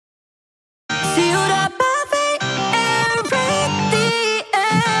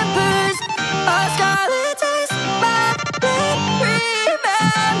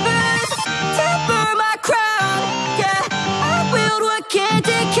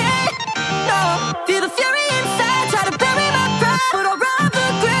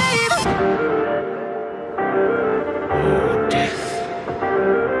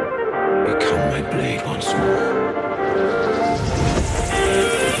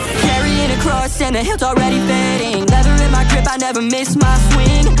lost and the hilt's already fading. Leather in my grip, I never miss my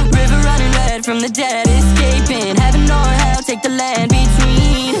swing. River running red from the dead, escaping heaven or hell, take the land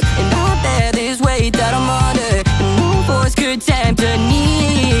between. And I bear this weight that I'm under, and no force could tempt a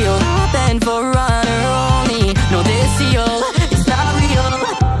kneel. I bend for honor only, no this seal, it's not real.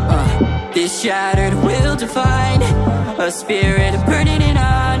 This shattered will define a spirit burning and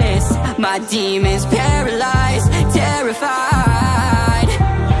honest. My demons paralyzed, terrified.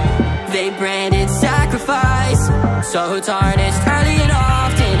 They branded sacrifice, so tarnished early and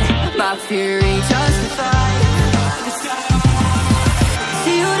often. My fury justified.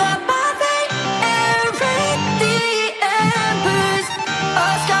 Sealed up my fate and read the embers. A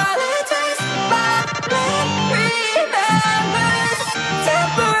scarlet taste my blade remembers.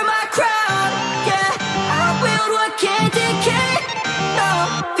 Temper my crown, yeah, I wield what can't decay. No,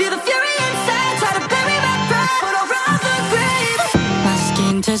 feel the fury inside, try to bury my pride, but I'll rouse the grave. My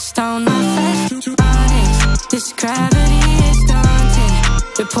skin to stone, my flesh to onyx. This gravity is daunting.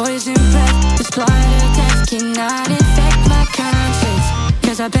 The poison breath, this blind death cannot infect my conscience.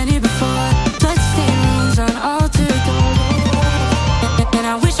 Cause I've been here before, bloodstained wounds on altered doors. And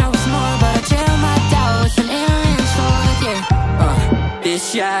I wish I was more, but I jail my doubt with an errant sword, yeah. This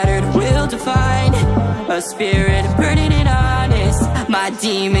shattered will define a spirit burning and honest. My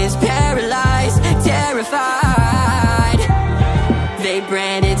demons paralyzed, terrified. They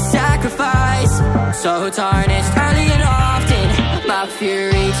branded sacrifice, so tarnished early and often. My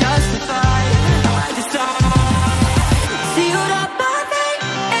fury justified. Sealed up my fate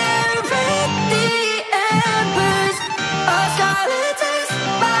and read the embers. A scarlet taste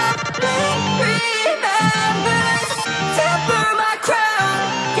my blade remembers. Temper my crown,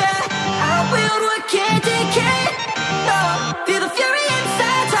 yeah, I wield what can't decay. No, feel the fury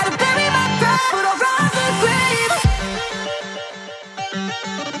inside, try to bury my pride, but I'll rise the grave.